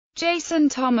Jason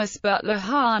Thomas Butler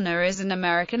Harner is an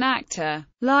American actor.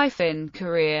 Life and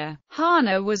career.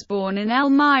 Harner was born in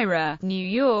Elmira, New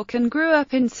York and grew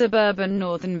up in suburban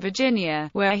Northern Virginia,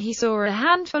 where he saw a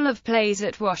handful of plays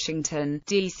at Washington,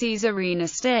 D.C.'s Arena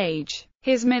Stage.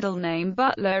 His middle name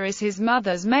Butler is his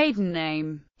mother's maiden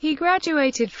name. He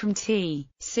graduated from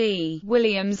T.C.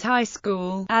 Williams High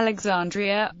School,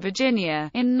 Alexandria, Virginia,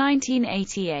 in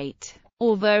 1988.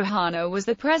 Although Harner was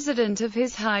the president of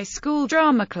his high school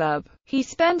drama club, he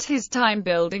spent his time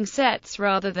building sets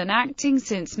rather than acting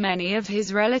since many of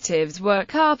his relatives were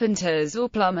carpenters or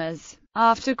plumbers.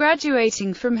 After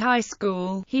graduating from high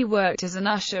school, he worked as an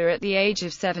usher at the age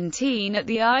of 17 at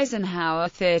the Eisenhower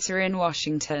Theater in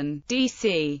Washington,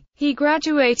 D.C. He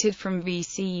graduated from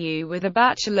VCU with a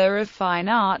Bachelor of Fine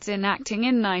Arts in Acting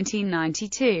in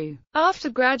 1992. After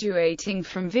graduating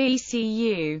from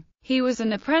VCU, he was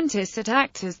an apprentice at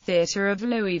Actors Theatre of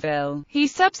Louisville. He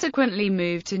subsequently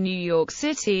moved to New York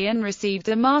City and received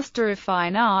a Master of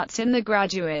Fine Arts in the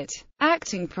Graduate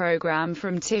Acting program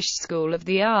from Tisch School of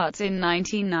the Arts in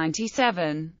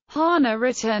 1997. Harner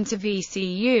returned to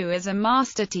VCU as a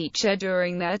master teacher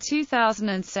during their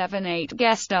 2007-8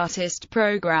 guest artist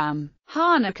program.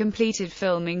 Harner completed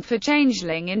filming for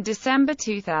Changeling in December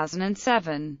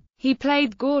 2007. He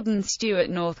played Gordon Stewart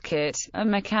Northcott, a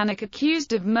mechanic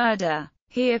accused of murder.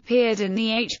 He appeared in the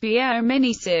HBO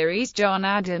miniseries John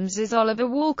Adams as Oliver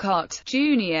Wolcott,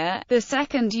 Jr., the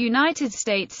second United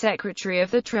States Secretary of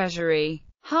the Treasury.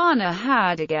 Harner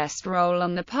had a guest role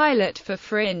on the pilot for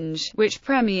Fringe, which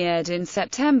premiered in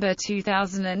September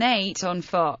 2008 on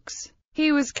Fox.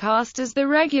 He was cast as the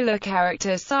regular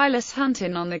character Silas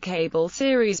Hunton on the cable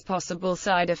series Possible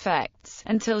Side Effects,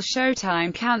 until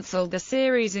Showtime cancelled the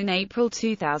series in April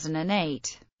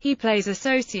 2008. He plays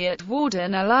Associate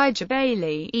Warden Elijah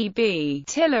Bailey, E.B.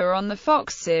 Tiller on the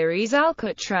Fox series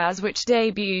Alcatraz, which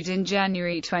debuted in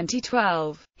January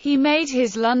 2012. He made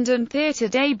his London theatre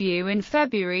debut in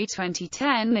February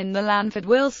 2010 in the Lanford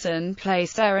Wilson play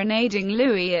Serenading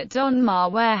Louis at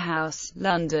Donmar Warehouse,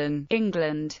 London,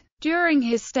 England. During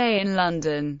his stay in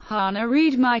London, Harner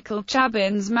read Michael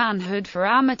Chabon's Manhood for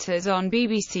Amateurs on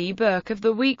BBC Book of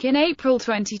the Week in April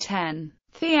 2010.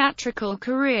 Theatrical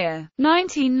career.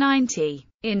 1990.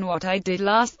 In What I Did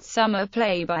Last Summer,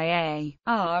 play by A.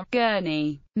 R.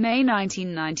 Gurney. May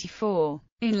 1994.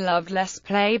 In Loveless,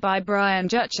 play by Brian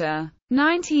Jutcher.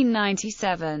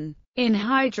 1997. In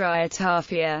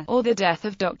Hydriotaphia, or The Death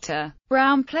of Dr.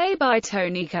 Brown, play by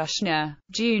Tony Kushner.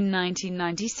 June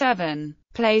 1997.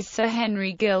 Plays Sir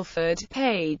Henry Guilford,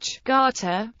 Page,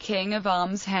 Garter, King of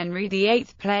Arms Henry VIII,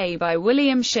 play by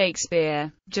William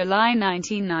Shakespeare. July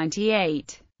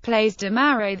 1998. Plays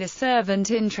Demare the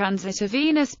Servant in Transit of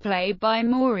Venus, play by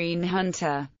Maureen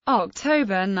Hunter.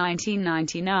 October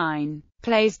 1999.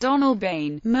 Plays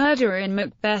Donalbain, Murder in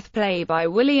Macbeth, play by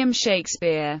William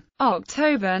Shakespeare.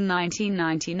 October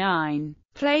 1999.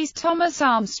 Plays Thomas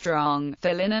Armstrong,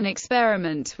 Phil in an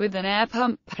Experiment with an Air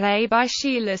Pump, play by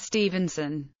Sheila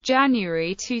Stevenson.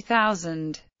 January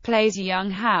 2000. Plays young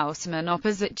houseman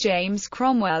opposite James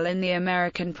Cromwell in the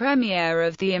American premiere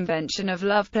of The Invention of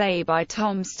Love, play by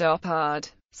Tom Stoppard.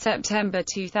 September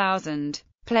 2000.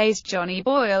 Plays Johnny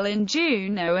Boyle in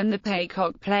Juno and the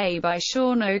Paycock, play by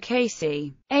Sean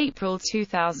O'Casey. April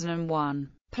 2001.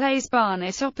 Plays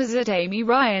Barnett opposite Amy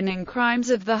Ryan in Crimes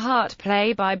of the Heart,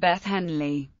 play by Beth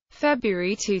Henley.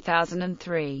 February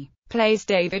 2003. Plays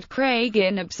David Craig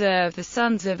in Observe the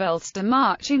Sons of Ulster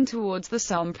Marching Towards the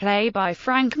Somme, play by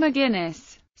Frank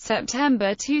McGuinness.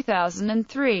 September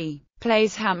 2003.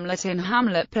 Plays Hamlet in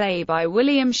Hamlet, play by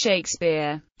William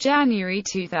Shakespeare. January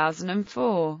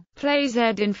 2004. Plays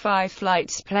Ed in Five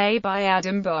Flights, play by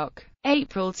Adam Bock.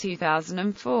 April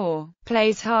 2004.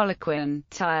 Plays Harlequin,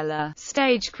 Tyler,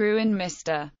 stage crew in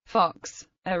Mr. Fox.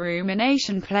 A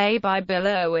Rumination, play by Bill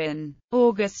Irwin.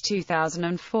 August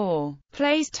 2004.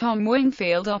 Plays Tom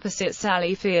Wingfield opposite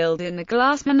Sally Field in The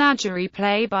Glass Menagerie,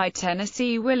 play by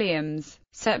Tennessee Williams.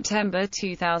 September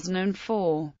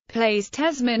 2004. Plays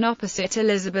Tesman opposite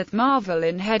Elizabeth Marvel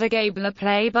in Hedda Gabler,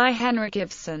 play by Henrik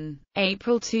Ibsen.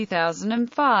 April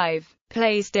 2005.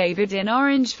 Plays David in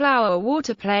Orange Flower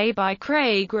Water, play by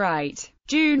Craig Wright.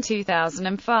 June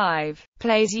 2005.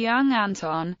 Plays young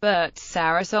Anton Bert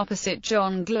Saris opposite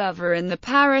John Glover in The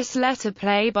Paris Letter,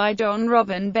 play by Don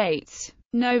Robin Bates.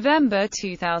 November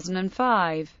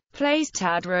 2005. Plays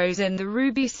Tad Rose in The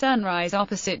Ruby Sunrise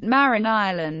opposite Marin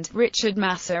Island, Richard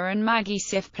Masser and Maggie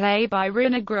Siff, play by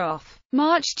Rina Groff.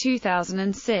 March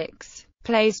 2006.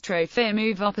 Plays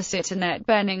Trofimov opposite Annette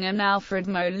Bening and Alfred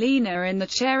Molina in The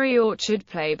Cherry Orchard,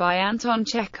 play by Anton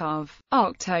Chekhov.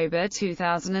 October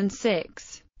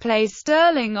 2006. plays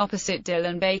Sterling opposite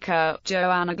Dylan Baker,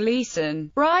 Joanna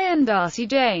Gleason, Brian Darcy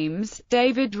James,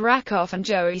 David Rakoff and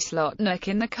Joey Slotnick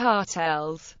in The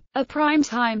Cartels, a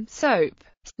primetime soap.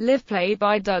 Live play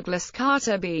by Douglas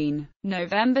Carter Bean,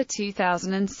 November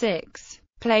 2006.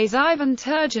 Plays Ivan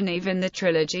Turgenev in the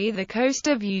trilogy The Coast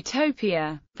of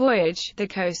Utopia, Voyage, The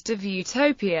Coast of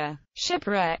Utopia,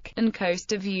 Shipwreck, and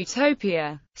Coast of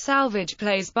Utopia. Salvage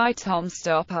plays by Tom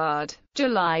Stoppard,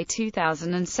 July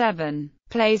 2007.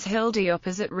 Plays Hildy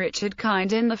opposite Richard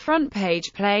Kind in the front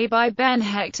page play by Ben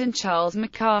Hecht and Charles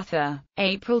MacArthur,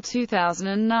 April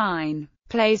 2009.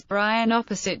 Plays Brian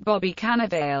opposite Bobby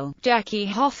Cannavale, Jackie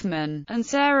Hoffman, and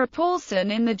Sarah Paulson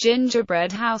in the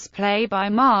Gingerbread House play by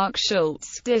Mark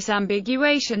Schultz,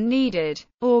 Disambiguation Needed,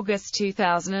 August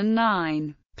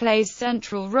 2009. Plays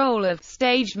central role of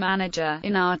stage manager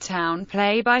in Our Town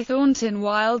play by Thornton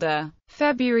Wilder,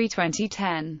 February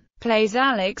 2010. Plays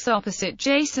Alex opposite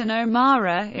Jason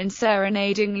O'Mara in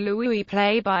Serenading Louis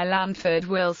play by Lanford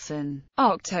Wilson,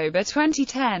 October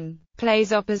 2010.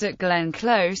 Plays opposite Glenn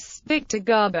Close, Victor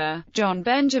Garber, John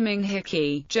Benjamin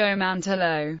Hickey, Joe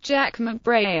Mantello, Jack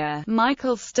McBrayer,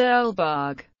 Michael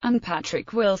Sturlberg, and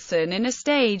Patrick Wilson in a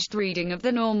staged reading of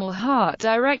The Normal Heart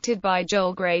directed by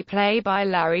Joel Grey play by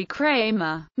Larry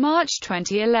Kramer, March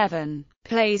 2011.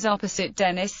 Plays opposite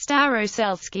Dennis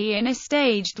Staroselsky in a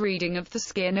staged reading of The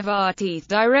Skin of Our Teeth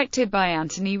directed by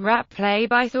Anthony Rapp play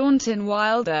by Thornton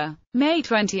Wilder, May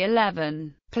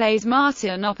 2011. Plays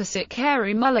Martin opposite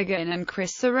Carey Mulligan and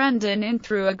Chris Sarandon in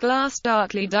Through a Glass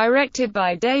Darkly directed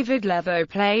by David Levo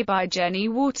play by Jenny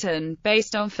Wharton,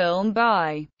 based on film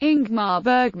by Ingmar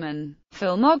Bergman.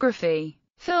 Filmography.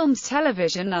 Films,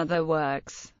 television, other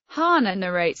works. Harner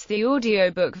narrates the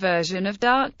audiobook version of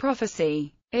Dark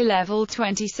Prophecy, a level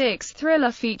 26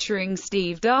 thriller featuring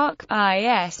Steve Dark,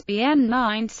 ISBN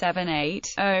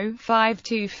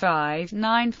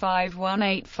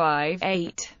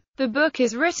 978-0-525-95185-8. The book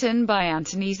is written by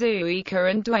Anthony Zuiker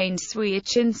and Dwayne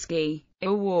Swieczynski.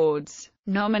 Awards.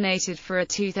 Nominated for a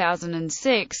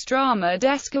 2006 Drama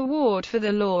Desk Award for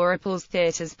the Law Ripples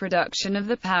Theatre's production of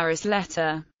The Paris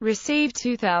Letter. Received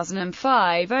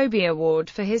 2005 Obie Award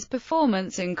for his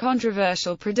performance in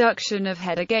controversial production of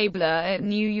Hedda Gabler at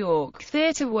New York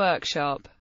Theatre Workshop.